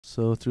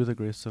So, through the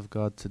grace of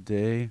God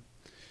today,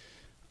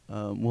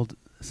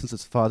 since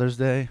it's Father's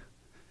Day,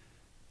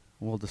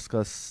 we'll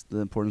discuss the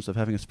importance of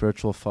having a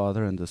spiritual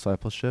father and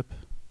discipleship.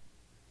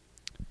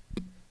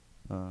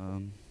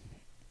 In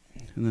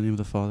the name of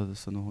the Father, the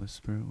Son, and the Holy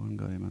Spirit, one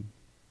God, amen.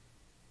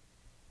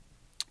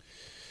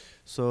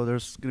 So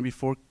there's going to be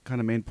four kind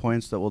of main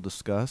points that we'll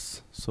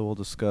discuss. So we'll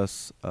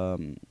discuss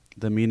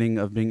the meaning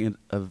of being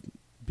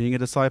a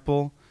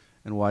disciple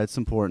and why it's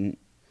important.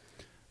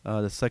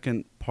 The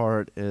second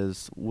part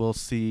is we'll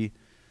see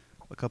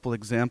a couple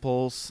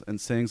examples and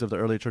sayings of the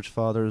early church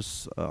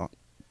fathers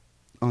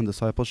on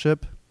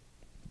discipleship.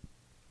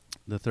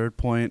 The third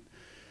point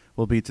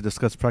will be to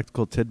discuss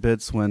practical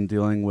tidbits when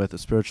dealing with a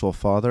spiritual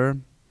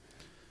father.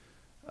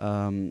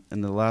 And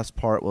the last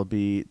part will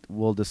be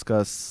we'll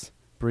discuss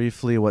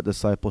briefly what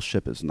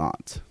discipleship is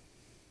not.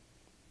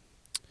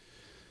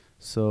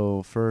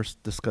 So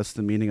first, discuss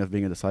the meaning of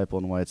being a disciple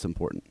and why it's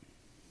important.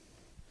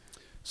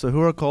 So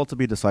who are called to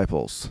be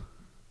disciples?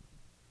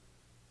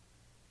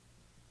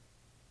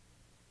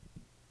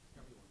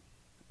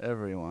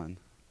 Everyone.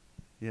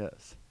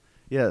 Yes.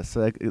 Yes,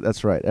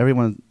 that's right.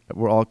 Everyone,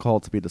 we're all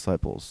called to be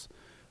disciples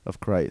of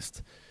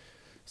Christ.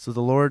 So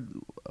the Lord,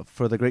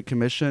 for the Great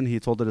Commission, He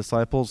told the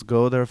disciples,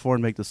 "Go therefore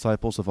and make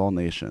disciples of all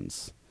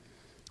nations."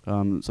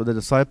 So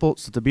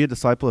to be a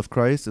disciple of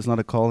Christ is not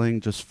a calling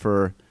just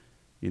for,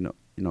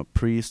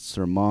 priests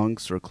or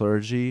monks or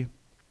clergy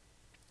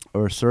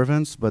or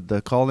servants, but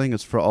the calling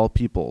is for all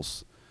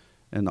peoples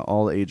and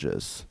all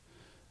ages,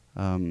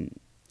 and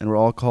we're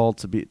all called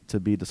to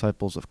be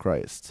disciples of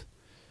Christ.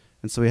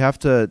 And so we have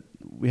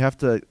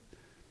to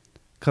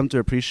come to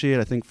appreciate,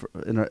 I think,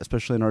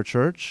 especially in our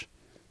church,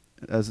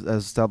 as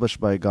established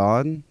by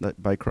God,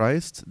 by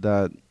Christ,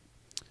 that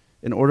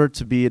in order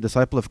to be a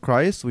disciple of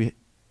Christ,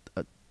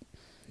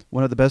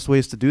 one of the best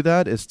ways to do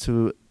that is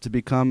to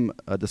become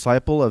a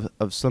disciple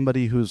of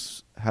somebody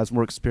has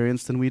more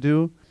experience than we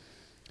do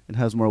and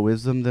has more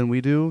wisdom than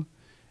we do,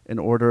 in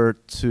order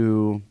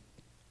to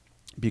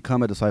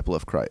become a disciple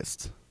of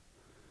Christ.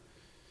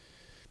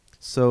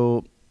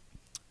 So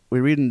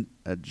we read in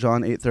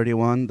John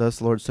 8:31, "Thus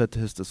the Lord said to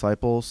His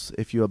disciples,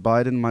 'If you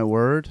abide in my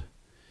word,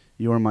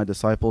 you are my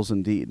disciples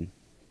indeed.'"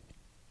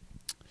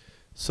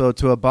 So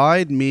to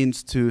abide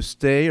means to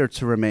stay or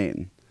to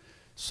remain.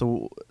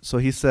 So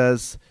He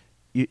says,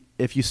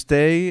 if you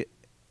stay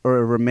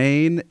or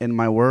remain in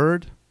my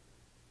word,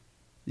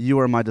 you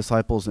are my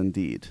disciples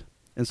indeed.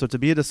 And so to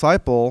be a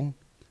disciple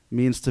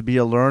means to be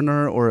a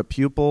learner or a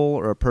pupil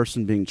or a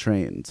person being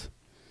trained.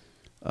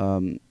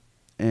 And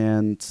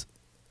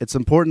it's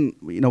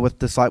important,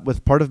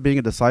 with part of being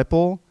a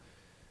disciple,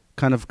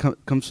 kind of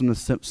comes from the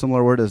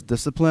similar word as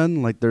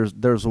discipline. Like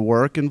there's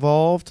work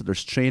involved,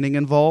 there's training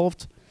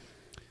involved,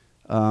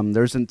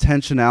 there's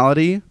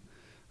intentionality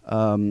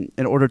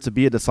in order to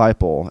be a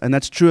disciple, and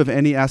that's true of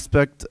any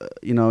aspect.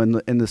 In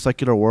the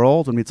secular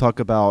world, when we talk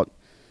about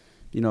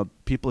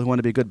people who want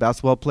to be good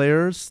basketball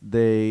players,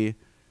 they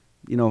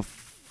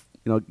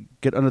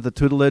get under the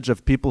tutelage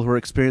of people who are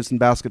experienced in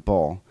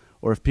basketball.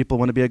 Or if people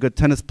want to be a good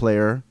tennis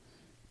player,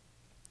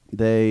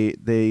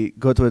 they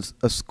go to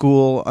a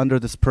school under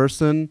this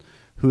person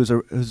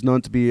who's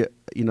known to be,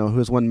 who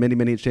has won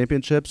many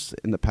championships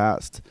in the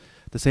past.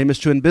 The same is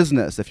true in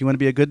business. If you want to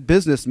be a good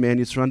businessman,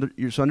 you surround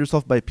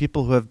yourself by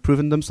people who have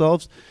proven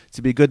themselves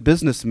to be good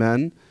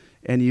businessmen,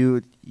 and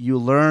you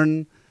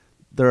learn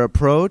their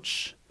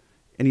approach,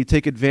 and you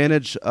take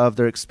advantage of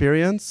their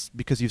experience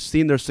because you've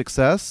seen their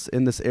success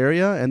in this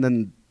area, and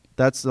then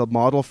that's the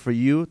model for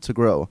you to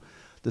grow.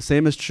 The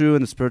same is true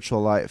in the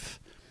spiritual life.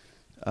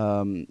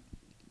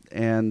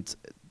 And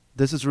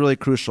this is really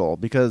crucial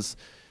because,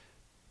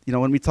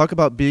 when we talk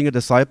about being a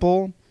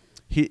disciple,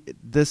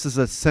 this is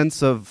a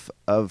sense of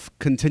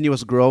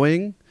continuous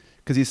growing,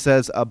 because He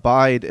says,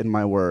 "Abide in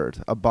my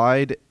word."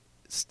 Abide,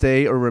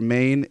 stay or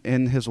remain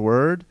in His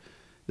word.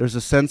 There's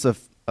a sense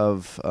of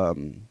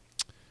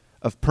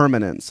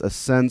permanence, a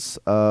sense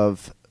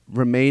of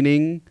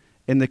remaining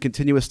in the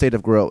continuous state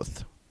of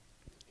growth.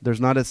 There's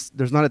not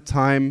a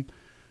time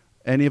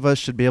any of us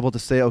should be able to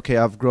say, "Okay,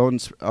 I've grown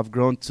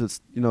to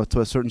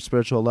a certain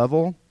spiritual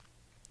level,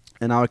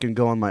 and now I can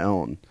go on my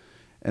own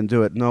and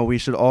do it." No, we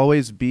should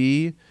always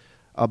be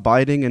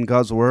abiding in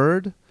God's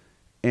word,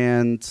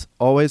 and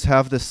always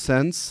have this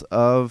sense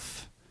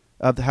have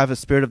a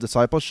spirit of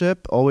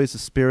discipleship, always a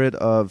spirit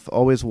of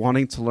always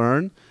wanting to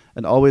learn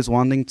and always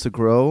wanting to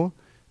grow,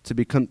 to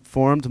be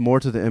conformed more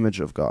to the image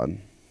of God.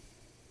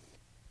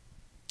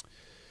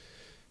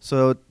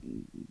 So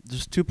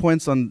there's 2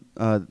 points on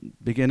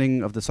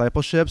beginning of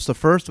discipleship. So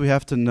first, we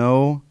have to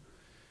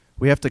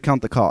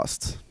count the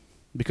cost,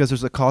 because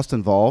there's a cost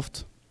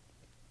involved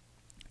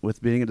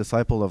with being a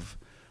disciple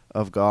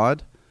of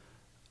God,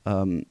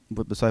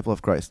 with disciple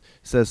of Christ.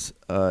 It says,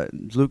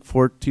 Luke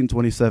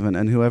 14:27,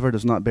 "And whoever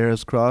does not bear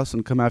his cross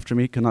and come after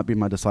me cannot be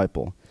my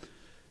disciple."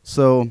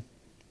 So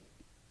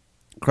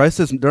Christ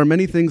says, there are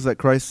many things that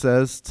Christ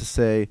says to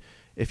say,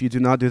 if you do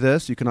not do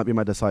this, you cannot be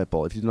my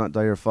disciple. If you do not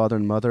die your father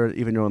and mother,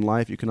 even your own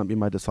life, you cannot be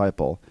my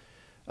disciple.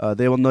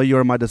 They will know you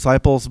are my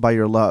disciples by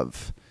your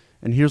love.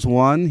 And here's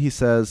one. He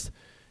says,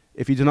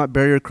 if you do not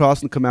bear your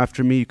cross and come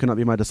after me, you cannot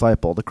be my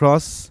disciple. The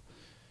cross,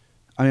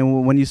 I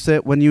mean,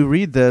 when you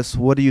read this,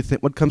 what do you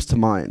think? What comes to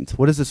mind?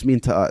 What does this mean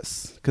to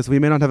us? Because we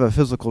may not have a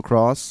physical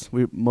cross.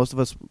 Most of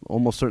us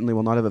almost certainly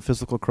will not have a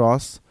physical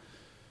cross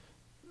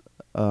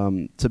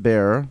to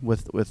bear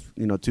with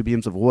two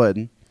beams of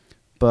wood.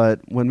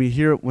 But when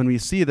we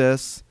see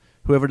this,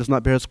 whoever does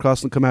not bear his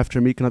cross and come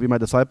after me cannot be my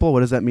disciple. What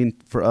does that mean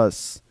for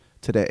us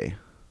today?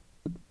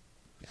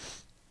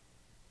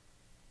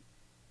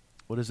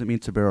 What does it mean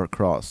to bear our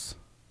cross?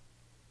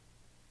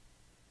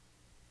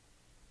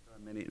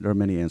 There are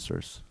many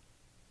answers.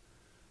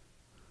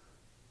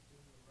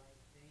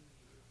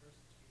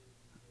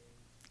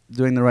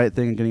 Doing the right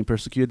thing and getting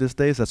persecuted these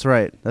days. That's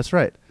right. That's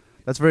right.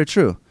 That's very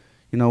true.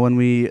 When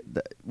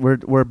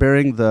we're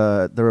bearing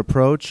the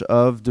reproach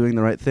of doing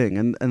the right thing,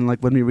 and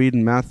like when we read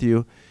in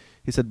Matthew,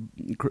 he said,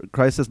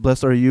 Christ says,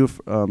 "Blessed are you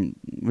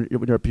when you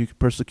are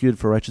persecuted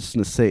for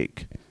righteousness'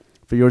 sake,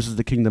 for yours is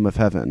the kingdom of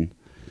heaven."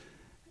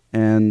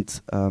 And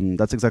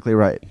that's exactly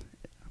right.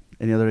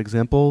 Any other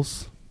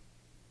examples?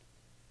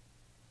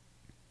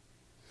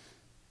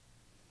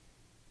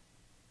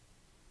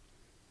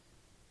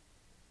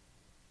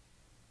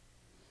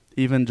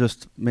 Even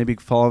just maybe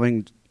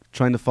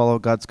trying to follow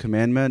God's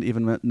commandment,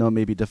 even though it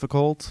may be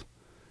difficult,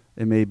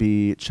 it may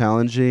be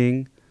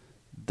challenging.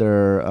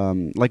 There,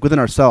 like within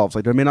ourselves,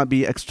 like there may not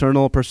be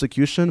external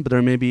persecution, but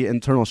there may be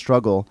internal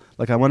struggle.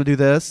 Like I want to do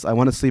this, I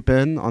want to sleep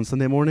in on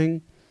Sunday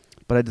morning,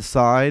 but I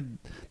decide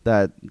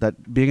that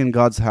being in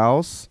God's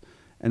house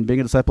and being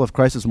a disciple of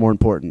Christ is more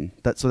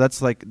important. That's a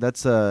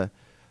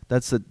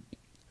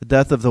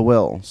death of the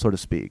will, so to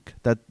speak.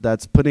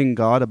 That's putting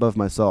God above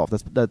myself.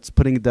 That's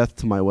putting death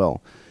to my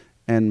will,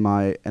 and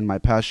my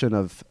passion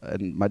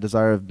and my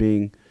desire of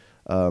being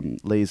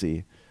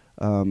lazy.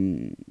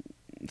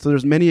 So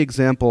there's many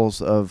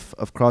examples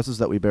of crosses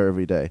that we bear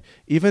every day.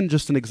 Even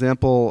just an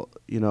example,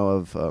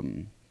 of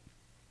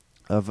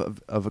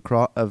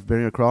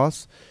bearing a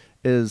cross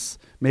is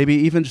maybe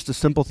even just a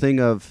simple thing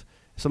of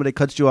somebody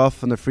cuts you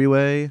off on the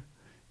freeway,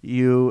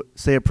 you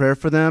say a prayer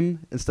for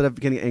them instead of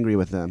getting angry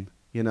with them.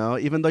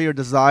 Even though your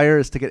desire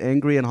is to get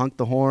angry and honk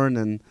the horn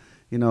and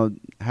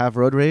have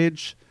road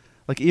rage,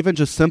 like even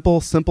just simple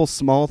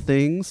small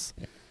things,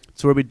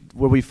 so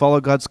where we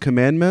follow God's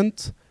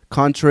commandment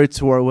contrary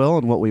to our will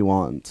and what we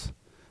want,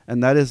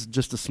 and that is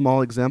just a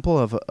small example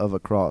of a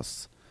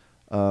cross.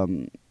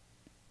 The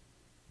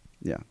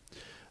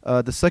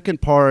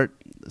second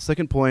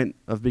point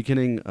of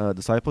beginning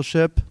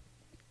discipleship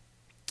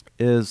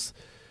is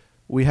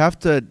we have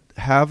to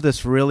have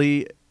this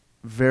really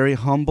very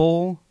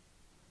humble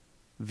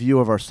view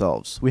of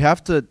ourselves. We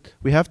have to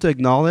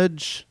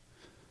acknowledge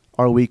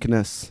our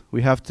weakness.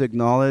 We have to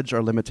acknowledge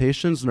our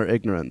limitations and our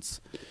ignorance.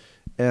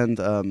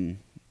 And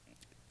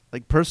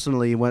like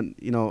personally,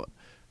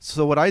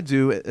 so what I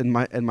do in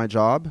my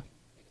job,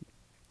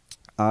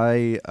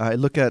 I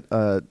look at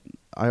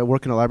I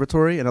work in a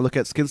laboratory and I look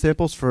at skin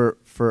samples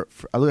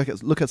I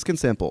look at skin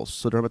samples.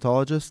 So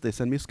dermatologists, they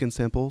send me skin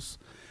samples,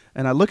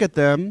 and I look at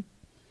them,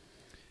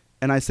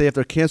 and I say if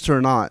they're cancer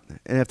or not,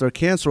 and if they're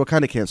cancer, what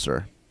kind of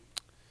cancer.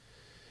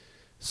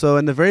 So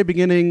in the very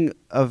beginning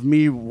of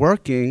me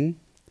working,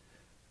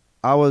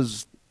 I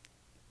was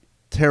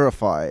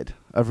terrified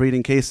of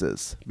reading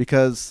cases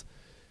because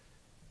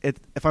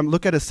if I'm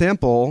look at a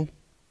sample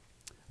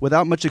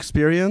without much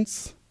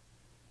experience,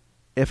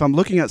 if I'm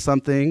looking at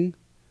something,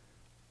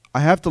 I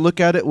have to look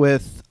at it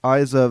with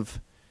eyes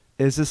of,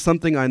 is this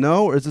something I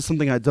know or is this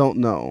something I don't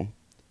know?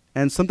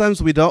 And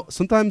sometimes we don't.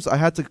 Sometimes I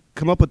had to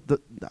come up with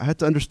I had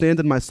to understand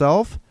in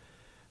myself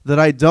that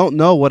I don't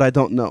know what I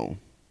don't know.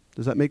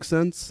 Does that make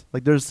sense?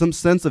 Like there's some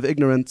sense of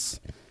ignorance.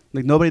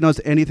 Like nobody knows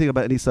anything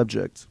about any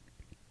subject.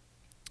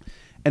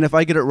 And if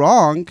I get it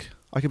wrong,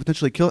 I could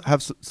potentially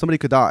somebody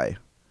could die.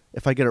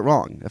 If I get it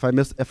wrong,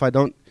 if I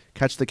don't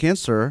catch the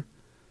cancer,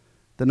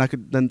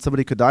 then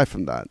somebody could die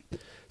from that.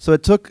 So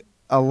it took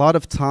a lot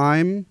of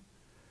time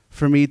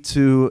for me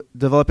to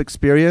develop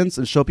experience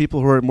and show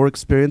people who are more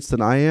experienced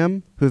than I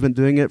am, who've been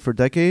doing it for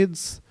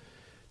decades,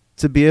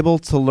 to be able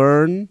to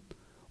learn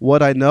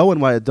what I know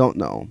and what I don't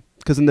know.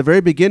 Because in the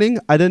very beginning,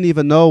 I didn't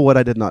even know what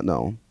I did not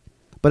know.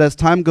 But as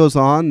time goes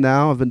on,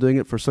 now I've been doing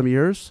it for some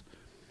years,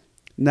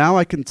 now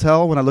I can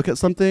tell when I look at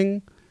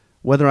something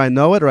whether I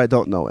know it or I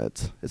don't know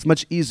it. It's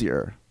much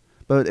easier.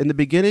 But in the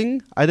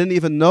beginning, I didn't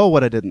even know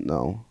what I didn't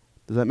know.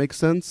 Does that make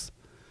sense?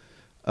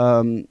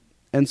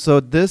 And so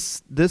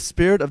this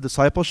spirit of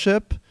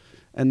discipleship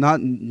and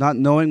not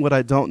knowing what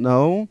I don't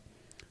know,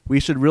 we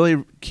should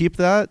really keep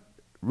that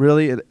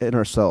really in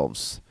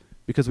ourselves,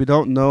 because we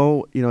don't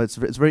know. It's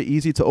very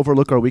easy to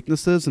overlook our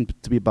weaknesses and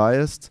to be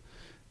biased,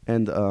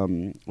 and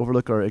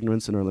overlook our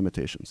ignorance and our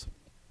limitations.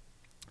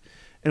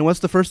 And what's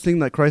the first thing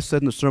that Christ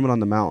said in the Sermon on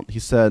the Mount? He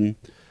said,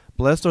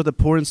 "Blessed are the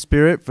poor in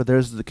spirit, for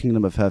theirs is the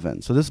kingdom of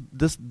heaven." So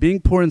this being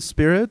poor in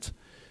spirit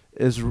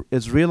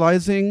is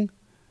realizing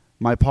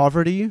my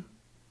poverty,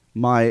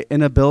 my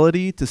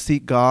inability to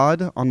seek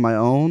God on my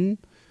own,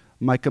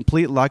 my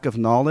complete lack of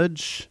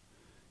knowledge,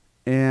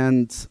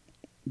 and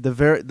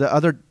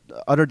the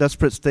utter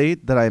desperate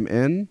state that I'm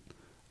in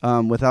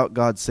without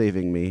God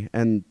saving me,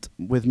 and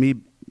with me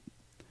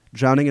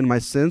drowning in my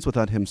sins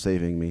without him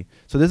saving me.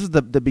 So this is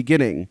the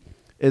beginning,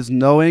 is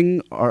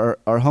knowing our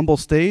humble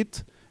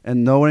state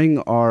and knowing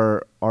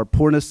our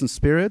poorness in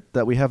spirit,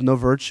 that we have no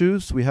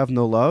virtues, we have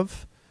no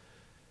love,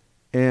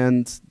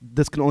 and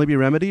this can only be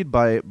remedied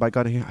by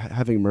God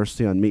having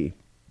mercy on me.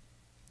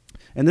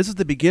 And this is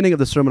the beginning of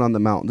the Sermon on the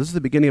Mount. This is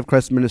the beginning of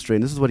Christ's ministry,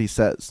 and this is what he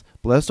says.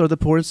 Blessed are the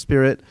poor in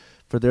spirit,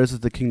 for theirs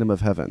is the kingdom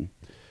of heaven.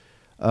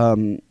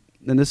 And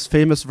this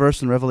famous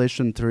verse in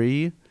Revelation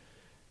 3,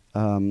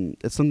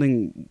 it's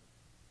something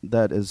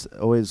that is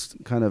always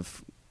kind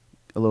of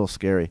a little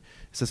scary. It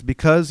says,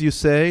 because you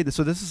say,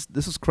 so this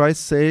is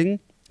Christ saying,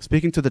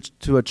 speaking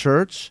to a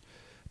church,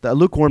 the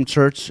lukewarm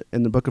church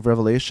in the book of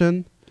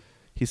Revelation.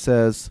 He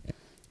says,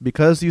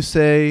 because you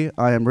say,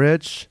 I am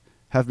rich,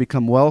 have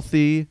become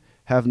wealthy,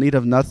 have need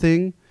of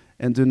nothing,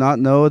 and do not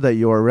know that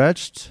you are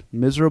wretched,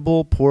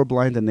 miserable, poor,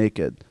 blind, and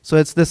naked. So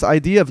it's this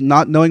idea of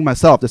not knowing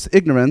myself, this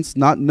ignorance,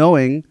 not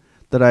knowing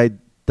that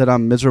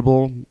I'm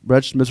miserable,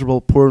 wretched,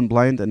 miserable, poor, and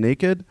blind, and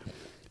naked.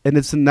 And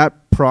it's in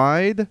that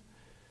pride,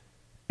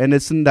 and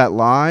it's in that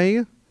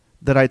lie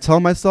that I tell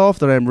myself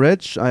that I'm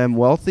rich, I am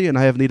wealthy, and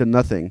I have need of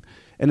nothing.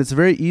 And it's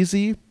very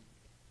easy,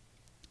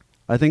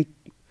 I think,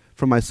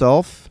 for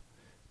myself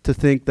to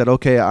think that,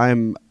 okay,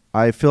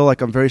 I feel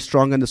like I'm very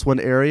strong in this one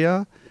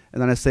area,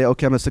 and then I say,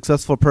 okay, I'm a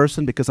successful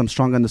person because I'm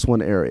strong in this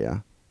one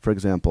area, for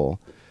example.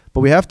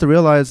 But we have to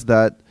realize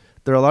that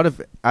there are a lot of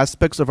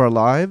aspects of our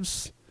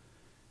lives,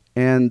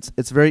 and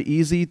it's very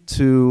easy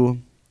to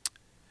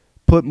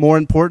put more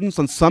importance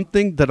on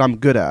something that I'm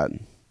good at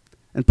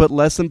and put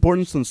less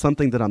importance on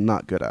something that I'm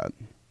not good at.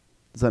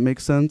 Does that make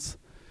sense?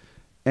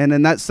 And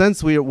in that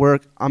sense,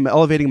 I'm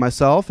elevating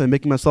myself and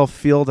making myself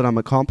feel that I'm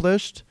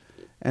accomplished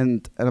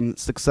and I'm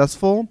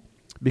successful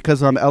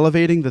because I'm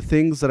elevating the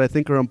things that I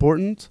think are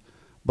important,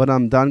 but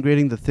I'm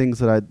downgrading the things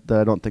that I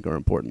don't think are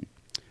important.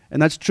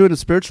 And that's true in a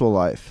spiritual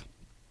life.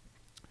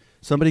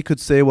 Somebody could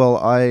say, well,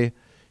 I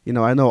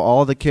know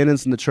all the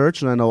canons in the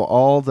church, and I know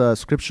all the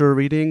scripture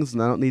readings,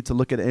 and I don't need to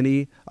look at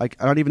any, I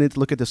don't even need to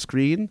look at the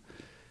screen.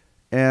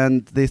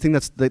 And they think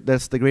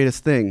that's the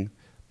greatest thing.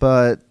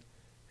 But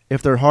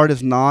if their heart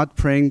is not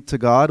praying to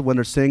God when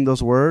they're saying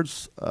those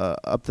words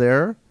up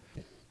there,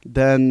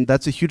 then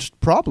that's a huge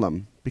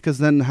problem. Because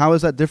then how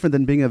is that different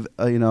than being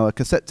a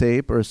cassette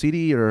tape or a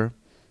CD or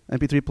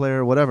MP3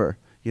 player or whatever,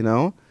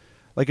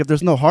 Like if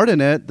there's no heart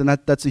in it, then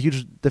that's a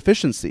huge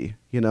deficiency,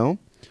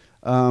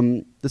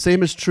 The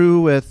same is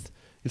true with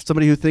if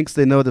somebody who thinks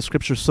they know the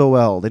scripture so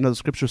well. They know the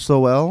scripture so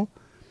well,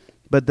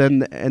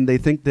 and they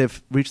think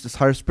they've reached this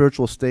higher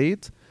spiritual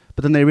state,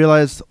 but then they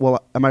realize,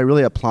 well, am I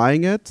really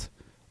applying it?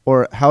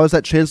 Or how is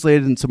that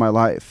translated into my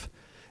life?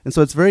 And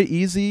so it's very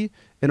easy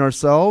in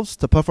ourselves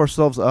to puff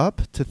ourselves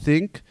up, to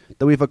think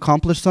that we've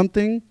accomplished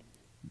something,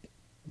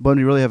 but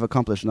we really have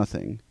accomplished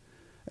nothing.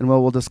 And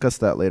we'll discuss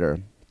that later.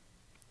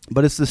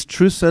 But it's this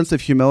true sense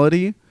of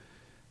humility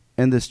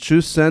and this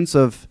true sense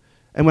of,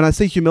 and when I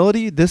say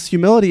humility, this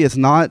humility is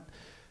not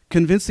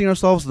convincing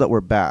ourselves that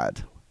we're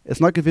bad.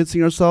 It's not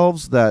convincing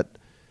ourselves that,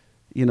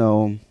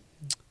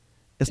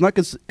 it's not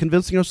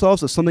convincing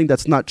ourselves of something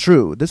that's not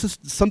true. This is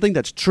something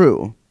that's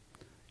true.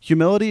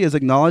 Humility is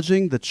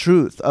acknowledging the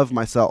truth of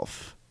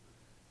myself.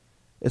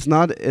 It's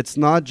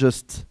not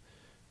just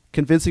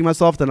convincing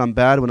myself that I'm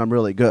bad when I'm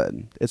really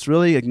good. It's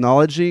really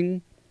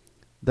acknowledging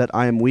that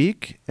I am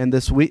weak, and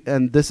this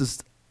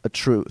is a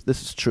truth.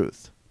 This is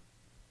truth.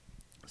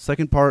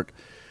 Second part,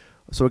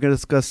 so we're going to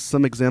discuss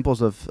some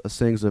examples of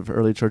sayings of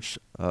early church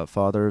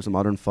fathers and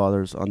modern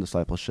fathers on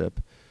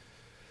discipleship.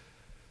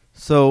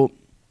 So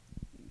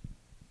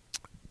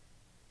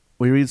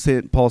we read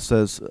St. Paul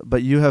says,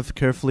 but you have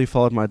carefully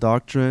followed my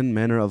doctrine,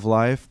 manner of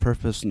life,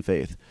 purpose, and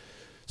faith.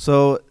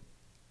 So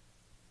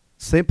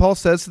St. Paul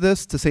says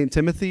this to St.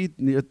 Timothy,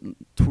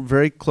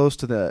 very close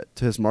to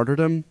his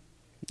martyrdom.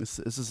 I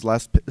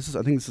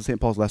think this is St.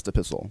 Paul's last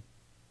epistle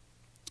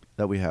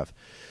that we have.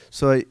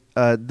 So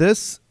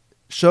this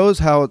shows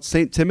how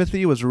St.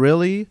 Timothy was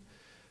really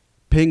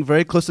paying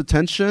very close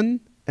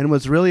attention and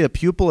was really a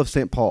pupil of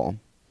St. Paul.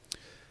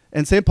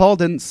 And St. Paul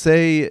didn't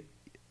say,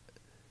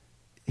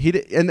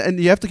 and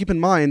you have to keep in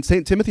mind,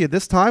 St. Timothy at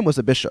this time was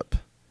a bishop.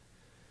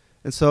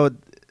 And so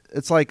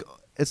it's like,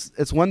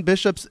 it's one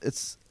bishop's,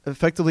 it's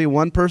effectively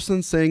one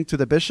person saying to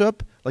the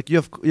bishop, like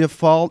you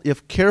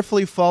have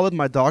carefully followed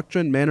my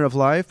doctrine, manner of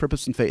life,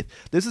 purpose, and faith.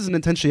 This is an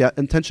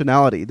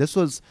intentionality. This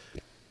was,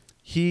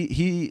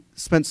 he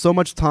spent so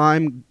much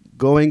time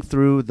going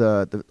through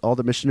all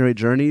the missionary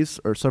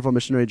journeys, or several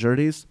missionary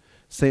journeys.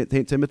 St.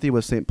 Timothy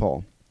was St.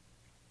 Paul.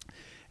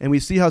 And we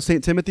see how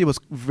St. Timothy was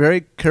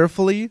very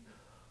carefully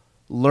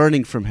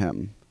learning from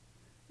him.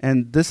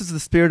 And this is the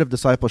spirit of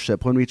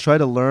discipleship. When we try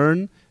to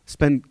learn,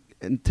 spend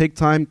and take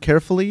time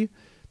carefully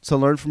to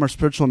learn from our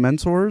spiritual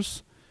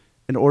mentors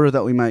in order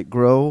that we might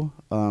grow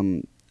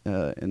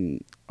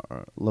in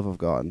our love of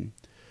God.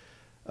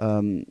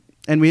 And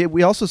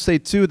we also say,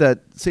 too,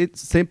 that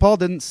St. Paul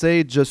didn't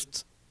say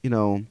just, he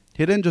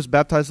didn't just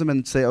baptize them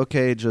and say,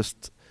 okay,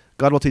 just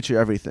God will teach you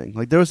everything.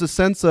 Like there was a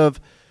sense of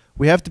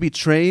we have to be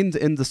trained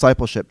in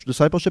discipleship.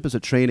 Discipleship is a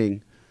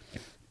training,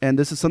 and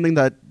this is something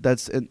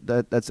that's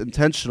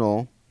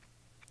intentional,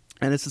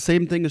 and it's the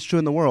same thing is true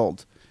in the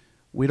world.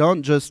 We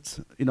don't just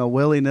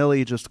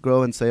willy-nilly just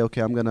grow and say,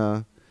 okay, I'm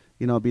gonna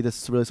be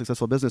this really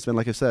successful businessman.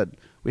 Like I said,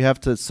 we have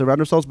to surround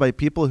ourselves by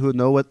people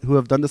who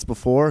have done this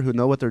before, who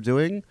know what they're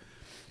doing,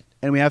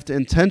 and we have to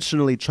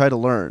intentionally try to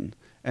learn.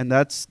 And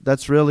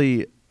that's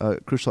really a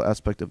crucial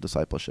aspect of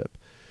discipleship.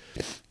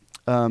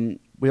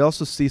 We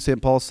also see St.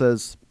 Paul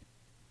says,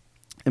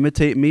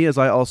 imitate me as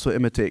I also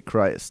imitate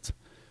Christ.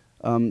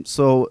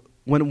 So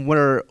when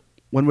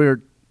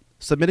we're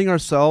submitting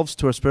ourselves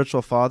to our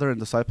spiritual father in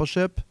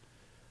discipleship,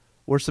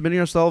 we're submitting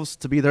ourselves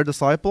to be their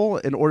disciple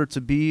in order to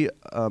be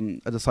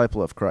a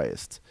disciple of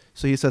Christ.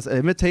 So he says,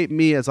 imitate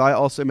me as I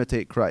also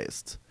imitate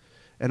Christ.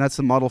 And that's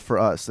a model for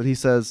us. And he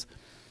says,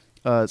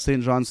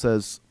 St. John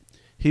says,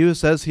 he who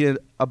says he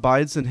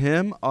abides in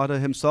him ought to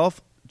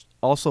himself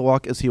also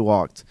walk as he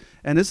walked.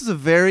 And this is a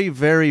very,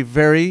 very,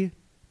 very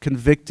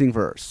convicting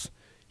verse.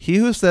 He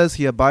who says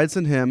he abides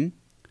in him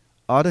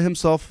ought to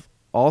himself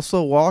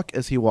also walk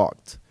as he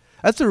walked.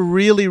 That's a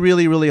really,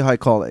 really, really high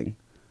calling.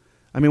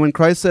 I mean, when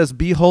Christ says,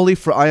 be holy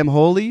for I am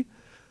holy,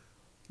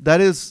 that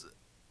is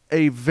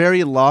a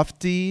very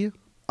lofty,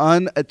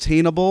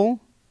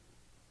 unattainable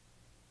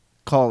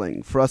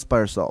calling for us by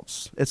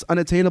ourselves. It's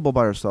unattainable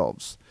by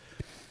ourselves.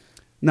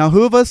 Now,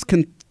 who of us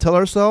can tell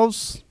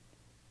ourselves,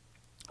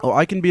 oh,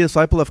 I can be a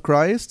disciple of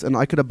Christ and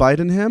I could abide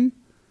in him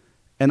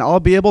and I'll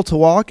be able to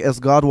walk as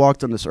God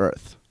walked on this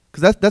earth?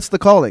 Because that's the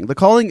calling. The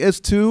calling is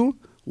to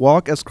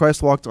walk as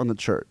Christ walked on the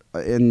church,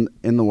 in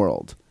the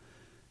world.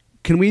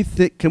 Can we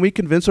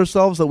convince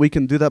ourselves that we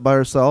can do that by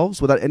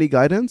ourselves without any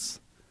guidance?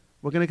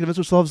 We're going to convince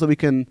ourselves that we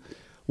can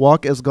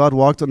walk as God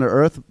walked on the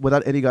earth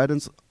without any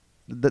guidance?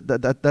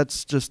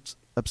 That's just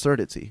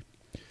absurdity.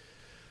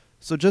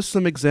 So just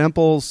some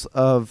examples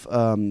of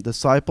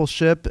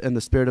discipleship and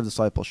the spirit of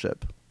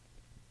discipleship.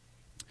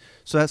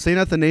 So St.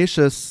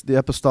 Athanasius, the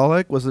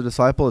Apostolic, was a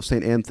disciple of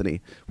St.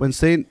 Anthony. When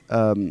St.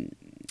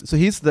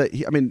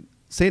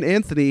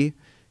 Anthony,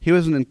 he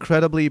was an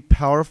incredibly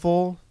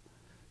powerful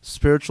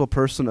spiritual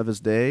person of his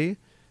day,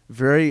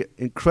 very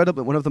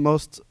incredible, one of the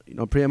most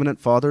preeminent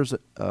fathers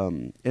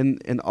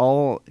in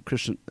all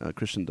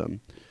Christendom.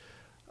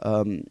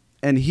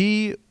 And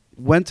he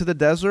went to the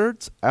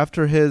desert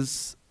after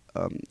his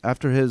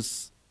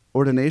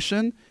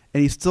ordination,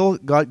 and he still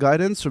got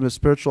guidance from his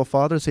spiritual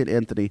father, St.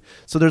 Anthony.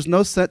 So there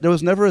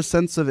was never a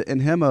sense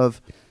in him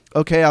of,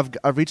 okay,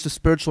 I've reached a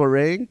spiritual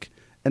rank,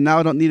 and now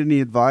I don't need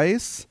any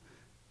advice,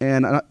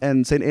 and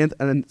St.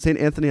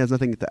 Anthony has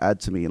nothing to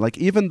add to me. Like,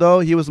 even though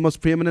he was the most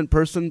preeminent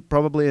person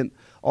probably in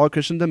all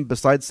Christendom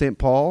besides St.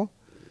 Paul,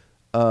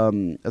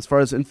 as far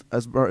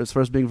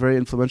as being very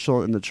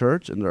influential in the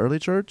church, in the early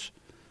church,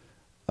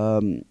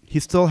 he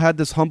still had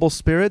this humble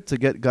spirit to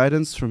get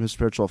guidance from his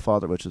spiritual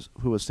father,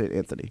 who was St.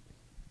 Anthony.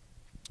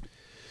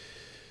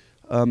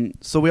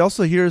 So we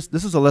also hear,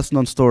 this is a less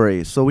known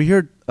story. So we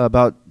hear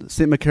about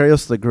St.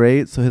 Macarius the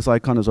Great. So his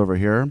icon is over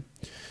here.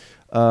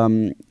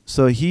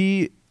 So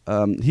he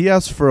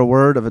asked for a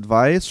word of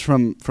advice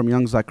from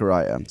young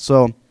Zechariah.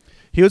 So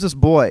he was this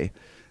boy.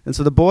 And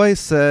so the boy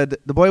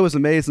was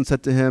amazed and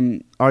said to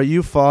him, "Are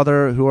you,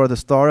 Father, who are the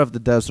star of the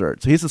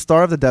desert?" So he's the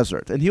star of the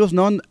desert. And he was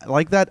known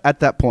like that at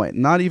that point.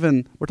 Not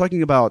even, we're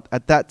talking about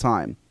at that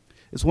time.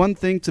 It's one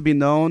thing to be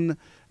known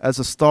as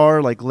a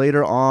star like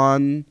later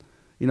on,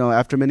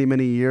 after many,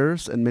 many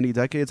years and many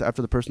decades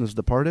after the person has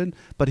departed.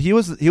 But he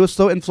was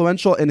so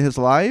influential in his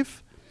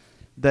life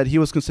that he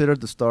was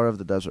considered the star of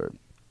the desert,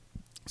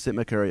 St.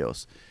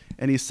 Macarius.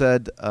 And he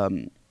said,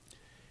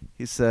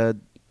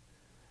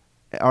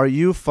 "Are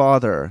you,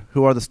 Father,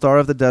 who are the star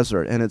of the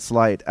desert and its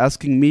light,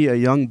 asking me, a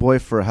young boy,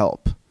 for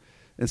help?"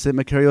 And St.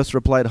 Macarius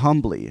replied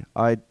humbly,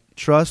 "I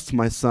trust,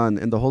 my son,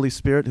 in the Holy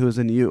Spirit who is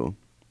in you."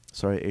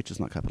 Sorry, H is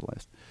not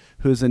capitalized.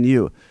 "Who is in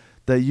you,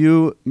 that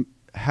you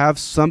have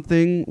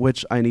something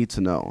which I need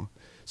to know."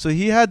 So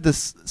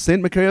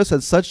St. Macarius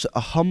had such a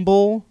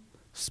humble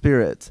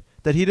spirit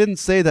that he didn't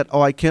say that,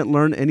 "Oh, I can't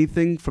learn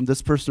anything from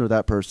this person or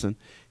that person."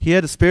 He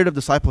had a spirit of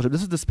discipleship.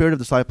 This is the spirit of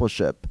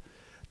discipleship.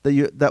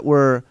 That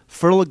we're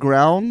fertile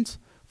ground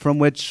from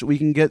which we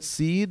can get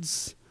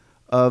seeds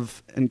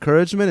of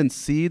encouragement and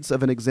seeds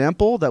of an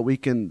example that we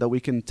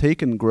can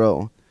take and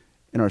grow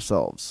in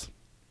ourselves.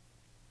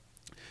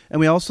 And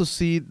we also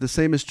see the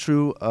same is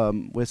true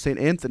with St.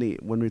 Anthony.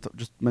 When we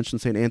just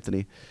mentioned St.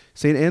 Anthony,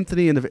 St.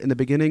 Anthony in the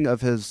beginning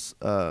of his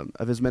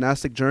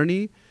monastic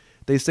journey,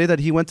 they say that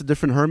he went to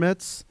different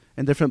hermits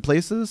in different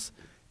places.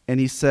 And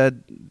he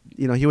said,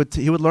 he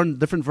would learn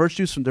different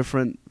virtues from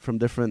different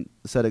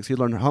ascetics. He'd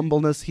learn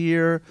humbleness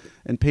here,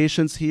 and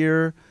patience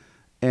here,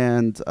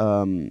 and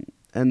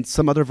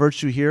some other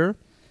virtue here.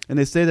 And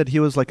they say that he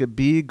was like a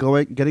bee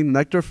getting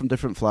nectar from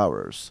different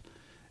flowers.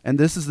 And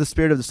this is the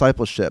spirit of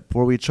discipleship,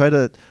 where we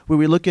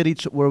look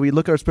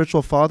at our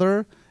spiritual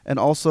father and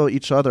also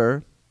each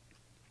other,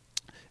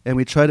 and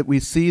we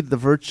see the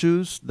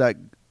virtues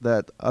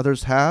that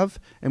others have,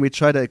 and we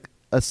try to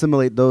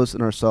assimilate those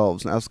in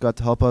ourselves and ask God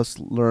to help us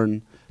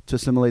learn to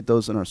assimilate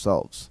those in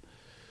ourselves.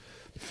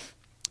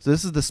 So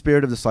this is the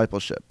spirit of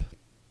discipleship.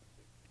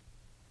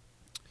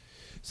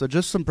 So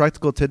just some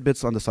practical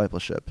tidbits on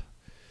discipleship.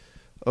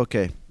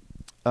 Okay.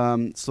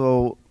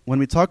 So when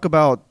we talk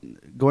about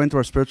going to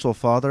our spiritual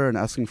father and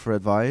asking for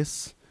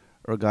advice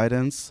or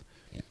guidance,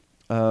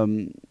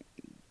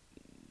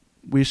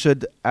 we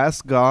should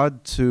ask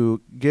God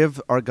to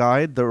give our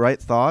guide the right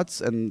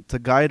thoughts and to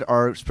guide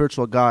our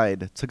spiritual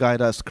guide to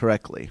guide us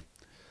correctly.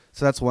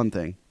 So that's one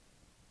thing.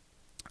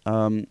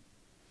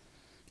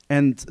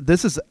 And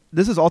this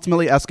is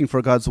ultimately asking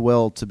for God's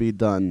will to be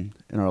done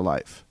in our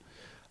life.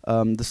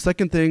 The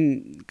second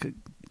thing,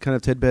 kind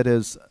of tidbit,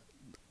 is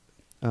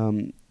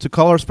to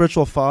call our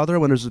spiritual father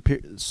when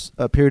there's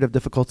a period of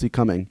difficulty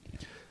coming.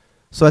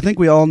 So I think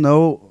we all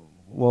know,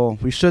 well,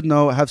 we should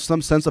know, have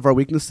some sense of our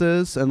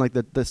weaknesses and like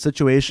the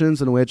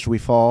situations in which we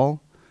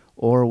fall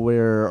or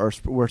where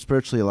we're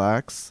spiritually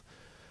lax.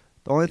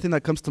 The only thing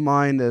that comes to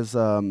mind is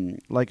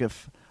like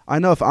if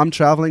I'm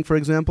traveling, for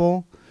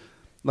example,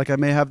 like I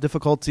may have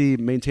difficulty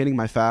maintaining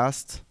my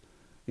fast,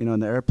 in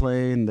the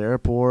airplane, the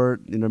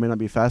airport, there may not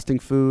be fasting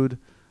food,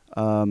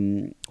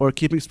 or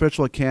keeping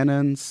spiritual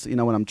canons,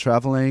 when I'm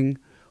traveling,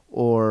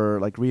 or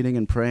like reading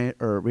in prayer,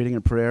 or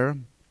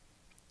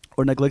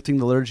neglecting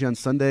the liturgy on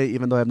Sunday,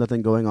 even though I have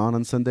nothing going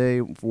on Sunday,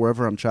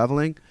 wherever I'm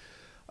traveling.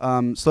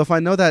 So if I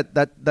know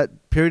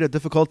that period of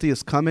difficulty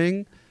is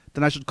coming,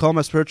 then I should call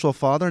my spiritual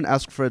father and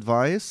ask for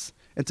advice,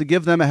 and to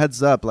give them a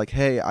heads up, like,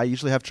 hey, I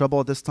usually have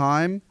trouble at this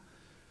time,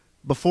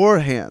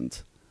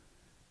 beforehand.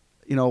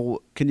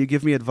 Can you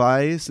give me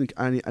advice? And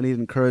I need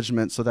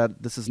encouragement so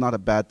that this is not a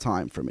bad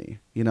time for me.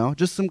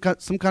 Just some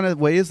kind of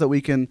ways that we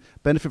can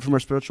benefit from our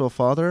spiritual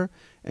father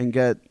and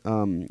get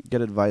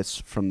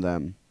advice from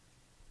them.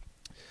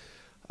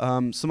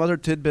 Some other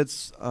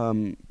tidbits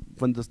when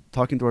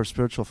talking to our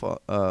spiritual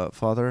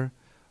father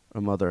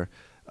or mother.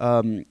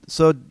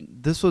 So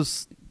this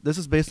is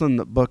based on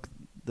the book.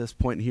 This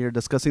point here,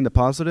 discussing the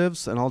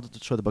positives, and I'll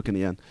show the book in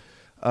the end.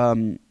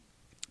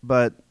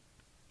 But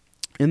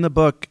in the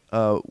book,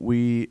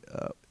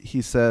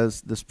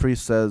 this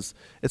priest says,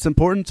 it's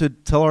important to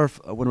tell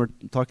when we're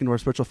talking to our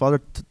spiritual father,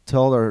 to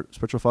tell our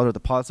spiritual father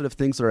the positive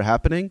things that are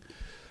happening.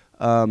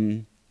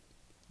 Well,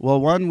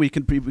 one, we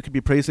could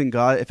be praising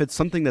God. If it's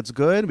something that's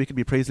good, we could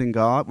be praising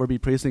God. We'll be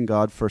praising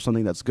God for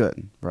something that's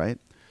good, right?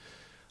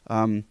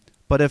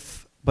 But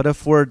if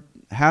we're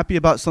happy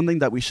about something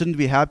that we shouldn't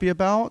be happy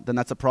about, then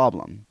that's a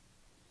problem.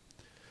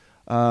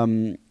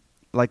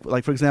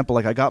 Like for example,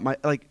 like I got my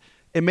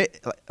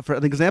for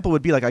an example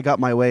would be like I got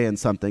my way in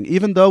something.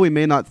 Even though we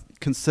may not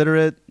consider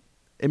it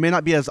may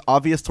not be as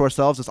obvious to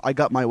ourselves as I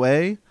got my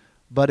way,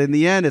 but in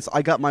the end, it's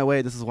I got my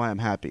way. This is why I'm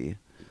happy.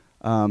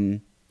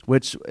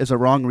 Which is a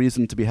wrong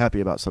reason to be happy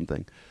about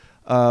something.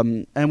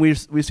 And we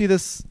see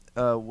this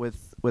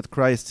with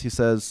Christ. He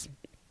says,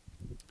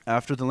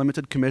 after the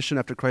limited commission,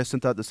 after Christ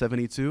sent out the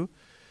 72,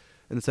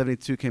 and the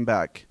 72 came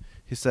back,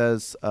 he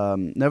says,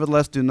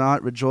 nevertheless, do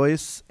not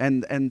rejoice.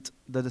 And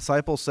the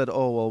disciples said,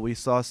 oh, well, we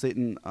saw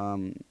Satan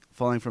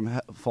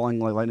falling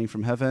like lightning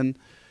from heaven,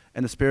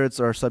 and the spirits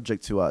are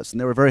subject to us.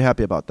 And they were very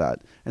happy about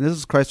that. And this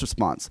is Christ's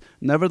response.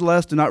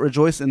 Nevertheless, do not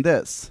rejoice in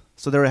this.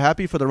 So they were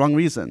happy for the wrong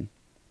reason.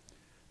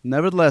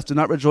 Nevertheless, do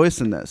not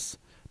rejoice in this,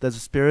 that the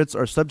spirits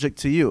are subject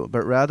to you,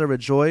 but rather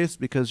rejoice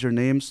because your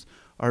names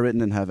are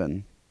written in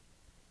heaven.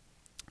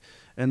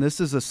 And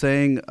this is a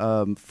saying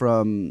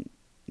from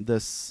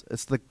this,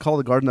 it's called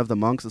the Garden of the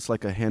Monks. It's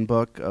like a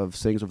handbook of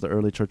sayings of the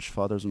early church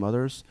fathers and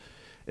mothers.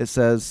 It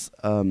says,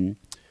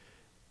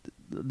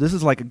 this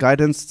is like a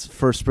guidance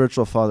for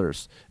spiritual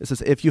fathers. It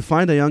says, if you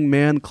find a young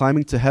man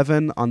climbing to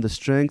heaven on the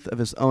strength of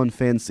his own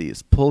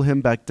fancies, pull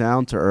him back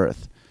down to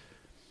earth.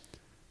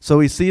 So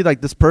we see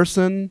like this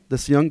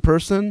young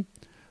person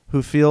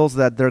who feels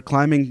that they're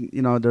climbing,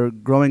 they're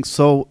growing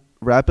so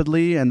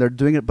rapidly and they're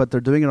doing it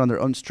on their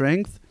own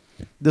strength.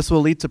 This will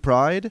lead to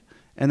pride.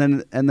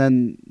 And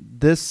then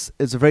this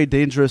is a very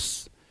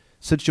dangerous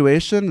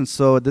situation. And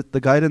so the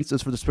guidance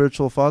is for the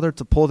spiritual father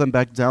to pull them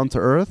back down to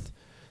earth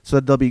so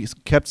that they'll be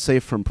kept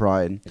safe from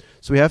pride.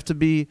 So we have to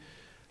be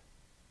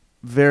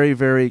very,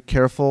 very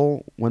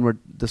careful when we're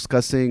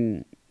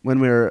discussing,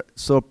 when we're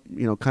so,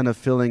 kind of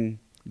feeling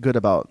good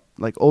about,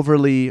 like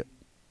overly,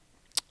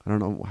 I don't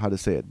know how to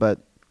say it,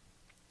 but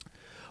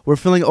we're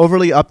feeling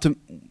overly I don't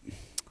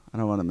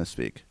want to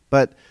misspeak,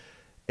 but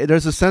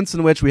there's a sense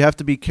in which we have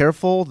to be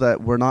careful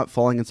that we're not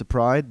falling into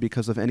pride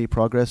because of any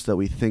progress that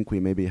we think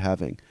we may be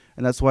having.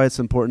 And that's why it's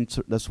important,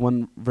 that's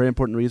one very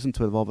important reason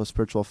to involve a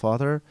spiritual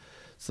father,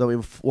 so that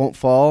we won't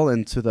fall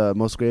into the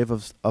most grave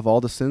of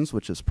all the sins,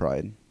 which is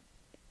pride.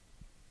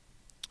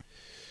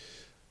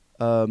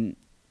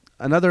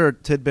 Another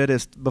tidbit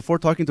is, before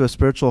talking to a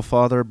spiritual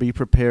father, be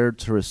prepared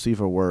to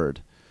receive a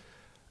word.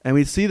 And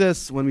we see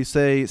this when we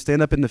say,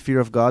 stand up in the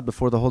fear of God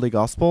before the Holy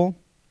Gospel.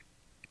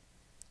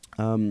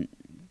 So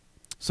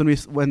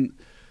when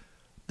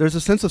there's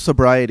a sense of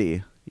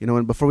sobriety,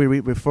 and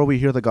before we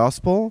hear the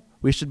Gospel,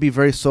 we should be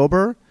very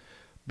sober,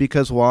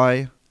 because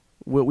why?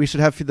 We should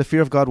have the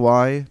fear of God.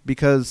 Why?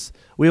 Because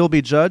we will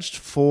be judged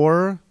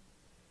for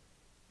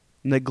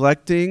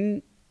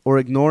neglecting or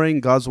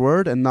ignoring God's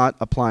word and not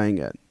applying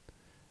it.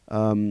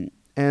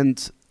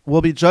 And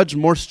we'll be judged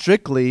more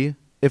strictly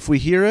if we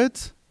hear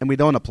it and we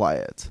don't apply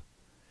it.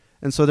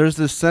 And so there's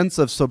this sense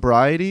of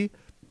sobriety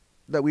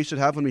that we should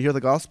have when we hear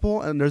the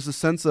gospel, and there's a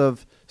sense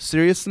of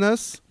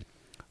seriousness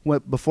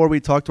before we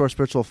talk to our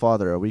spiritual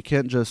father. We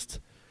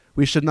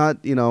should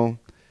not,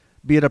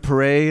 be at a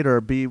parade or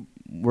be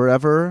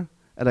wherever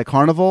at a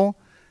carnival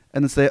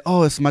and then say,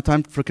 oh, it's my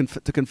time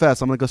to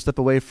confess. I'm going to go step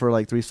away for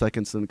like 3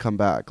 seconds and come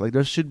back. Like,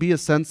 there should be a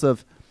sense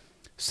of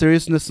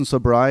seriousness and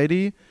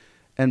sobriety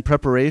and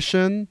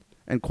preparation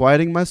and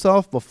quieting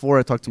myself before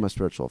I talk to my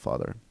spiritual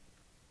father.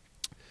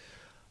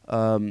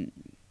 And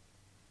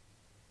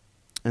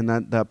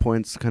that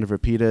point's kind of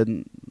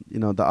repeated.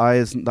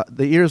 The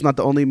ear is not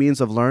the only means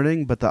of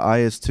learning, but the eye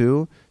is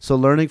too. So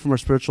learning from our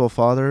spiritual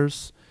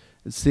fathers,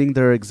 seeing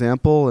their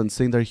example and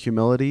seeing their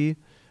humility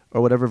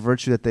or whatever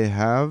virtue that they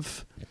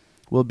have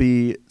will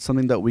be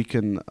something that we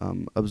can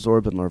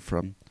absorb and learn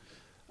from.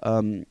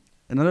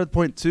 Another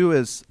point too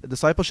is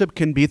discipleship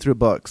can be through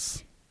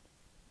books.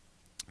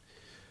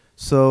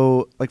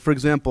 So, like for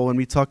example, when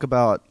we talk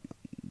about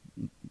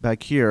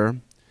back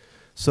here,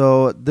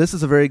 so this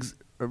is a very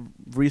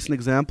recent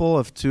example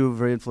of two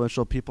very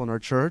influential people in our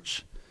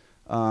church,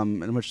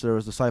 in which there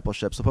was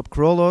discipleship. So Pope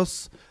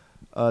Kyrillos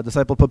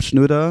discipled Pope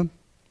Shenouda.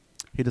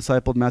 He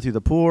discipled Matthew the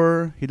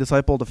Poor. Pope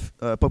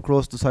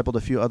Kyrillos discipled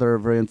a few other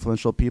very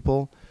influential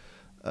people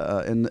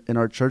in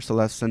our church the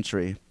last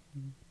century.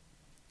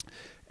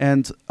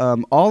 And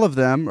all of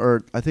them,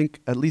 or I think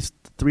at least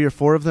 3 or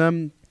 4 of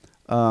them,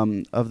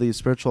 of these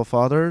spiritual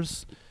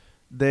fathers,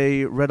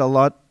 they read a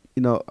lot,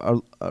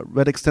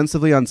 read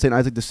extensively on St.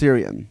 Isaac the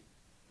Syrian,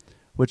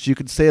 which you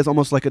could say is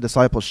almost like a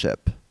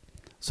discipleship.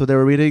 So they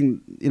were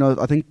reading,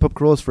 I think Pope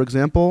Kyrillos, for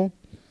example,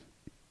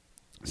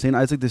 St.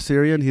 Isaac the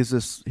Syrian, he's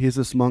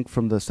this monk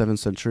from the 7th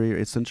century or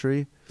 8th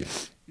century,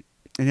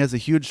 and he has a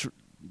huge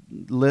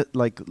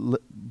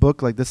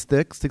book like this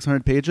thick,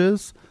 600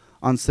 pages,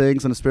 on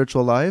sayings on a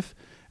spiritual life.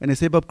 And they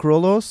say Pope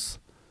Kyrillos,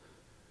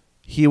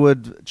 he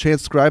would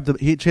transcribe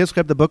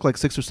the book like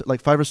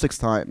 5 or 6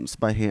 times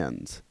by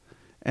hand.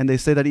 And they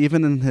say that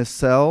even in his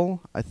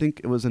cell, I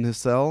think it was in his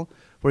cell,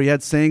 where he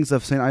had sayings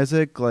of St.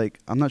 Isaac, like,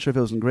 I'm not sure if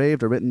it was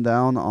engraved or written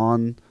down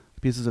on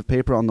pieces of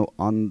paper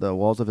on the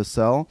walls of his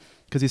cell,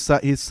 because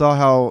he saw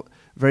how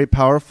very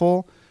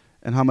powerful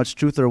and how much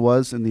truth there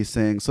was in these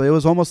sayings. So it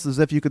was almost as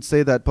if you could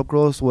say that Pope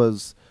Kyrillos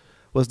was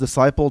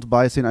discipled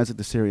by St. Isaac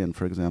the Syrian,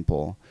 for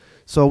example.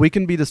 So we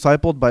can be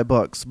discipled by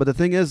books, but the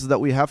thing is that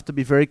we have to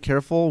be very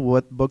careful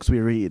what books we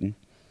read,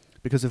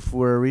 because if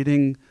we're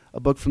reading a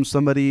book from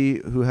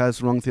somebody who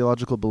has wrong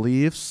theological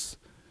beliefs,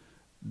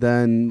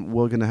 then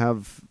we're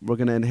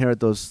gonna inherit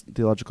those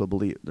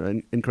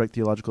incorrect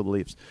theological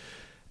beliefs.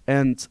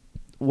 And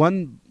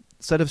one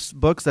set of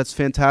books that's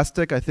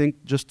fantastic, I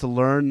think, just to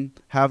learn,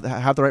 have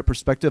the right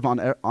perspective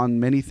on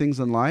many things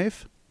in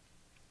life,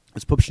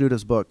 is Pope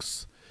Shenouda's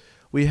books.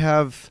 We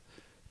have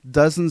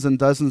dozens and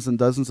dozens and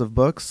dozens of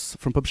books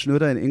from Pope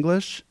Shenouda in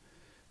English,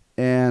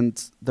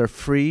 and they're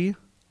free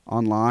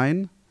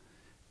online,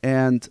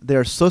 and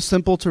they're so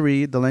simple to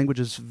read. The language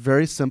is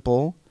very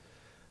simple.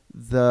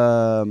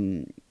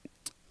 The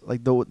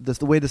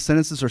way the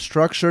sentences are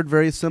structured,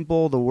 very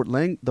simple.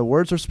 The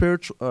words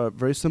are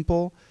very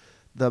simple.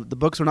 The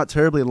books are not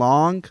terribly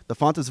long. The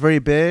font is very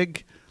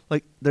big.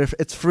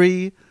 It's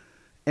free,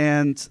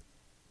 and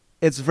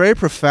it's very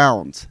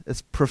profound.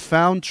 It's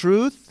profound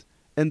truth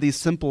in these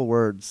simple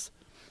words,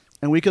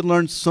 and we could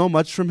learn so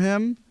much from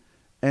him,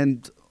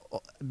 and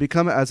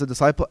become as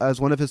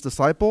one of his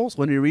disciples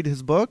when we read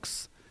his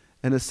books,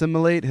 and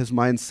assimilate his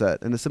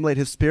mindset and assimilate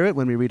his spirit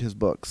when we read his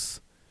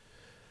books.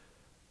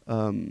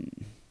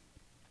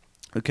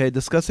 Okay,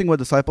 discussing what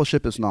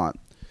discipleship is not.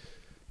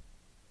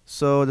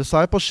 So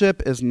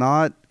discipleship is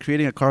not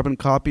creating a carbon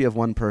copy of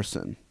one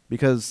person,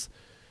 because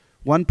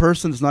one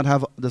person does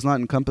not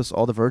encompass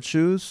all the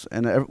virtues,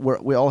 and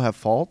we all have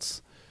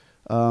faults.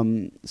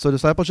 So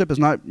discipleship is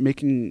not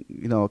making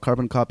a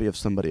carbon copy of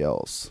somebody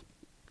else.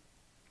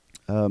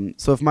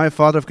 So if my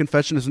father of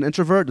confession is an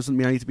introvert, doesn't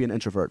mean I need to be an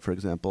introvert, for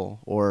example.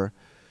 Or,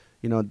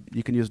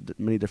 you can use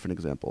many different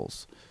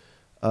examples.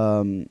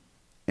 And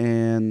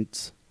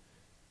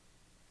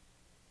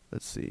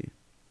let's see.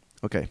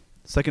 Okay,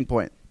 second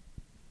point.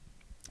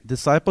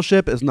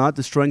 Discipleship is not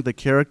destroying the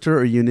character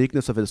or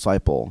uniqueness of a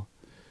disciple.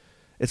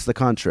 It's the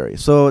contrary.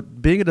 So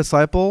being a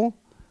disciple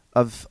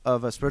of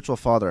a spiritual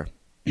father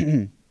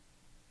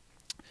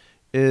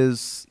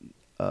is...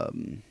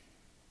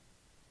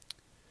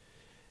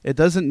 it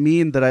doesn't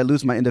mean that I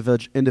lose my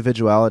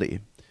individuality.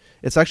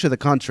 It's actually the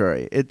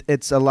contrary.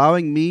 It's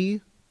allowing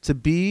me to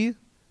be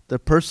the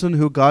person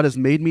who God has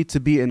made me to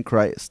be in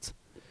Christ.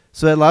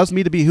 So it allows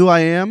me to be who I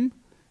am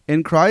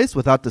in Christ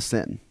without the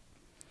sin.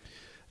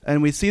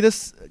 And we see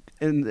this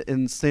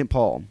in St.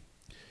 Paul.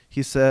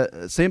 He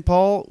said, St.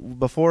 Paul,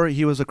 before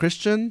he was a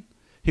Christian,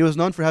 he was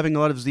known for having a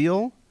lot of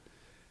zeal,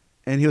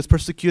 and he was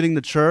persecuting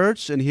the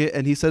church, and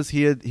he says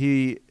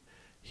he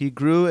He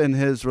grew in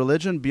his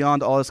religion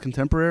beyond all his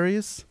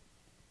contemporaries.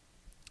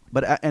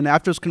 And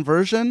after his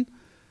conversion,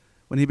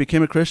 when he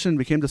became a Christian,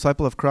 became a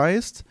disciple of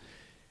Christ,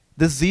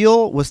 this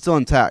zeal was still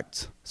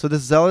intact. So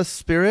this zealous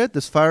spirit,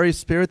 this fiery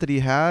spirit that he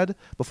had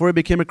before he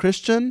became a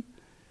Christian,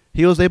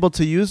 he was able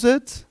to use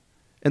it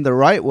in the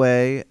right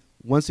way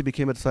once he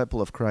became a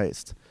disciple of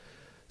Christ.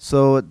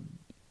 So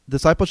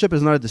discipleship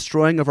is not a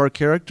destroying of our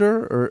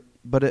character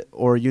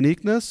or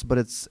uniqueness, but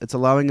it's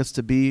allowing us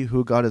to be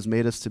who God has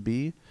made us to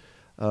be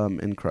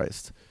in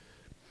Christ.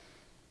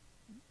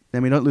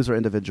 And we don't lose our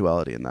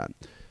individuality in that.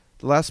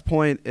 The last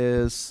point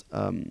is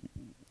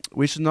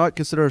we should not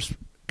consider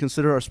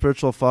our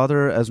spiritual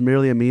father as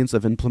merely a means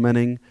of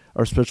implementing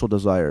our spiritual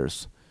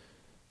desires.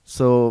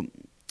 So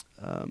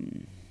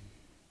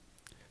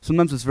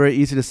sometimes it's very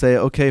easy to say,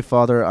 okay,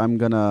 Father, I'm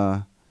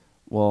gonna,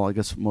 well, I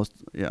guess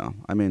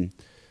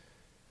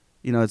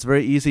it's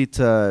very easy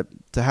to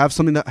have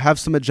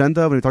some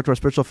agenda when we talk to our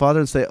spiritual father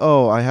and say,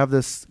 oh, I have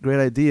this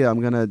great idea.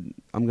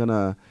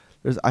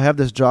 I have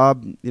this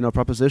job,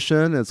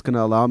 proposition. It's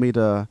gonna allow me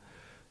to,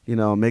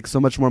 make so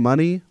much more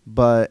money,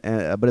 but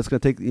it's gonna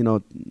take,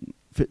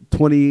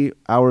 20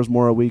 hours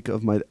more a week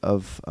of my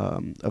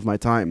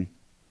time.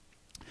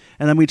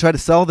 And then we try to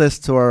sell this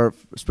to our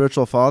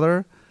spiritual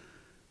father,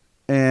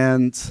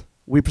 and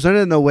we present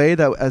it in a way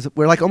that as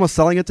we're like almost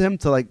selling it to him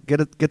to like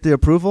get the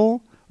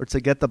approval or to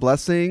get the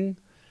blessing,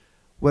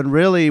 when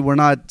really we're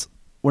not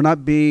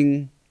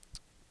being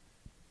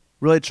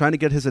really trying to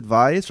get his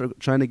advice or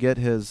trying to get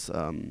his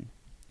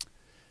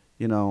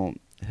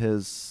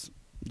his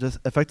just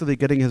effectively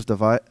getting his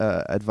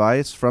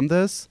advice from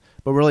this,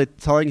 but really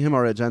telling him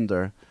our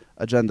agenda.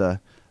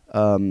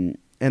 And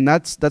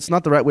that's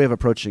not the right way of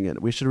approaching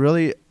it. We should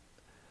really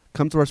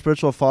come to our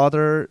spiritual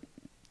father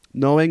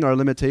knowing our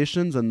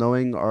limitations and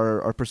knowing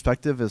our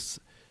perspective is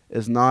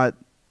not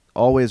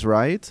always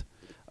right.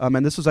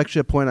 And this was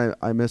actually a point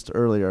I missed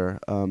earlier,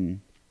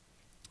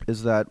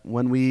 is that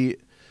when we,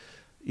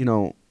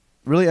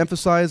 really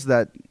emphasize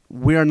that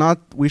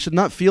we should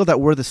not feel that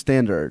we're the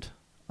standard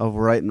of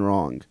right and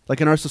wrong.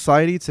 Like in our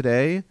society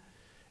today,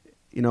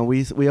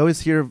 we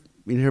always hear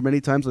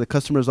many times that the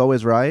customer is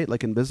always right,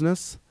 like in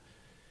business.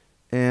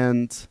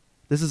 And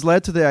this has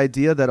led to the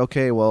idea that,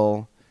 okay,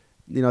 well,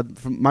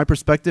 from my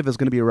perspective is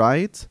going to be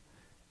right,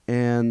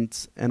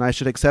 and I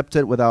should accept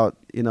it without,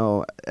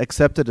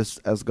 accept it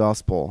as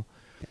gospel.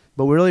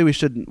 But really we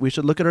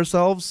should look at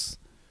ourselves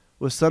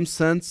with some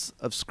sense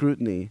of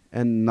scrutiny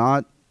and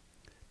not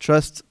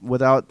trust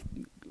without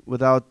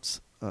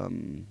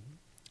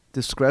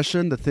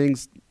discretion the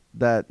things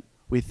that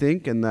we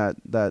think and that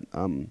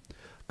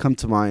come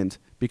to mind,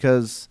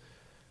 because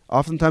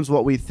oftentimes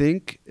what we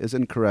think is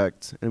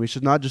incorrect, and we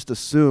should not just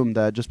assume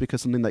that just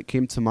because something that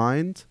came to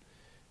mind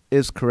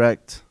is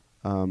correct.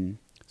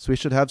 So we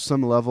should have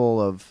some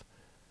level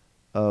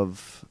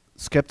of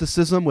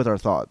skepticism with our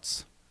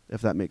thoughts,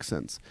 if that makes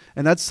sense.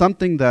 And that's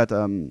something that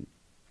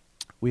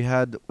we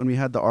had when we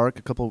had the Ark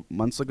a couple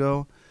months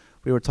ago.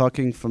 We were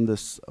talking from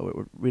this,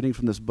 reading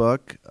from this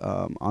book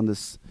on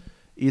this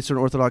Eastern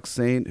Orthodox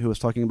saint who was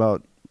talking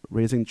about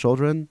raising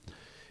children,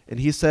 and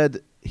he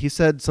said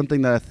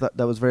something that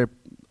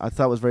I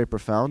thought was very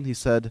profound. He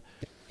said,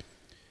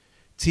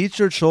 "Teach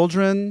your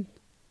children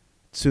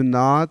to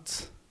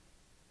not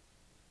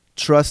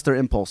trust their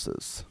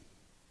impulses.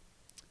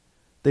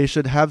 They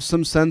should have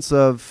some sense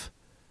of,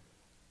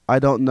 I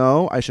don't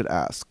know, I should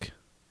ask."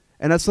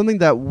 And that's something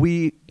that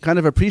we kind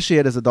of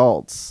appreciate as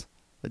adults.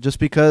 Just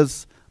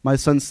because my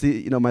son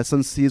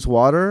sees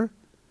water,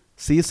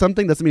 sees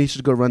something, doesn't mean he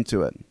should go run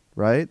to it,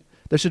 right?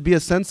 There should be a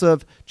sense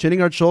of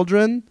training our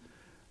children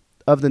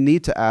of the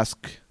need to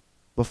ask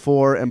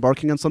before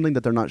embarking on something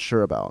that they're not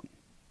sure about.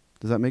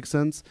 Does that make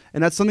sense?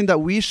 And that's something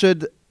that we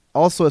should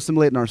also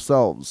assimilate in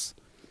ourselves,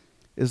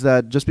 is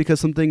that just because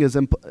something is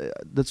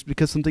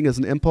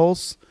an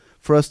impulse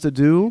for us to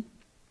do,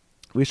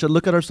 we should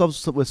look at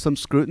ourselves with some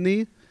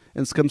scrutiny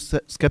and some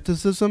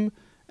skepticism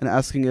and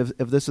asking if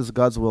this is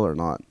God's will or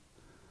not.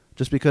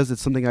 Just because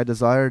it's something I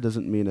desire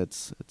doesn't mean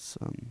it's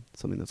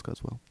something that's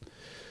God's will.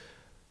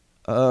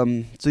 So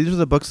these are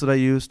the books that I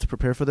used to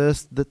prepare for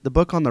this. The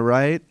book on the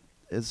right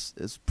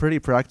is pretty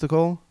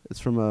practical. It's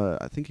from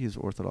I think he's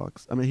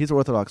Orthodox. I mean, he's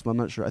Orthodox, but I'm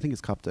not sure. I think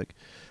he's Coptic.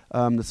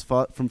 This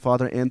from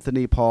Father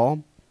Anthony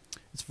Paul.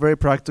 It's very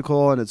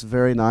practical and it's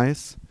very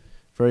nice,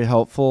 very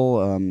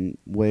helpful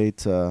way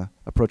to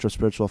approach our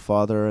spiritual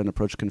father and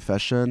approach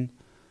confession.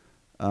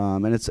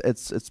 And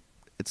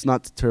it's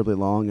not terribly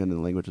long, and the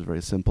language is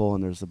very simple.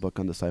 And there's a book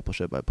on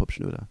discipleship by Pope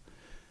Shenouda.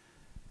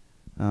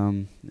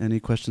 Any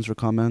questions or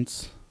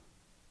comments?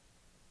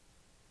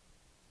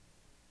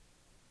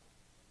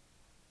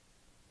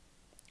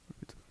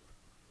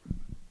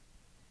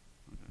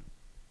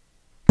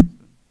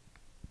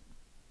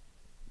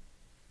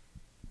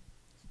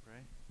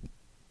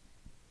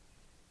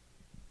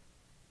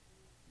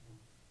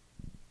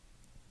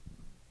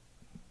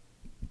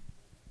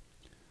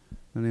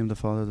 In the name of the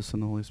Father, the Son,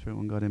 and the Holy Spirit,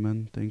 one God,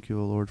 amen. Thank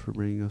you, O Lord, for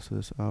bringing us to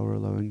this hour,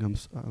 allowing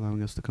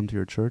us to come to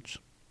your church.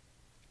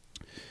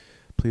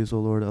 Please, O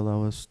Lord,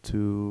 allow us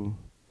to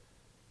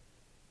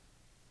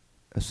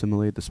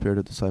assimilate the spirit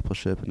of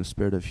discipleship and the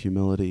spirit of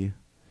humility,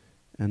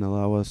 and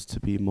allow us to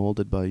be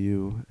molded by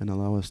you, and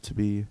allow us to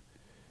be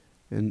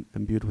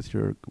imbued with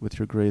your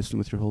grace and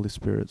with your Holy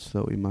Spirit, so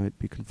that we might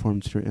be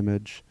conformed to your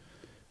image.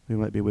 We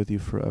might be with you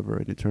forever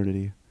in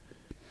eternity.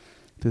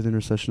 Through the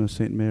intercession of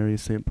Saint Mary,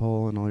 Saint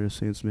Paul, and all your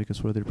saints, make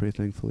us worthy to pray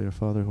thankfully. Our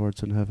Father who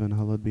art in heaven,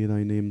 hallowed be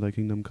thy name. Thy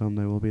kingdom come,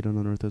 thy will be done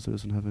on earth as it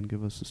is in heaven.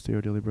 Give us this day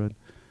our daily bread.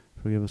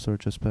 Forgive us our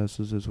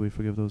trespasses as we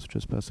forgive those who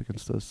trespass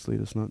against us.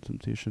 Lead us not into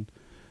temptation,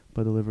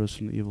 but deliver us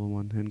from the evil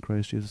one. In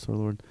Christ Jesus our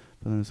Lord.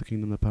 For thine is the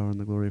kingdom, the power, and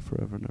the glory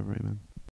forever and ever. Amen.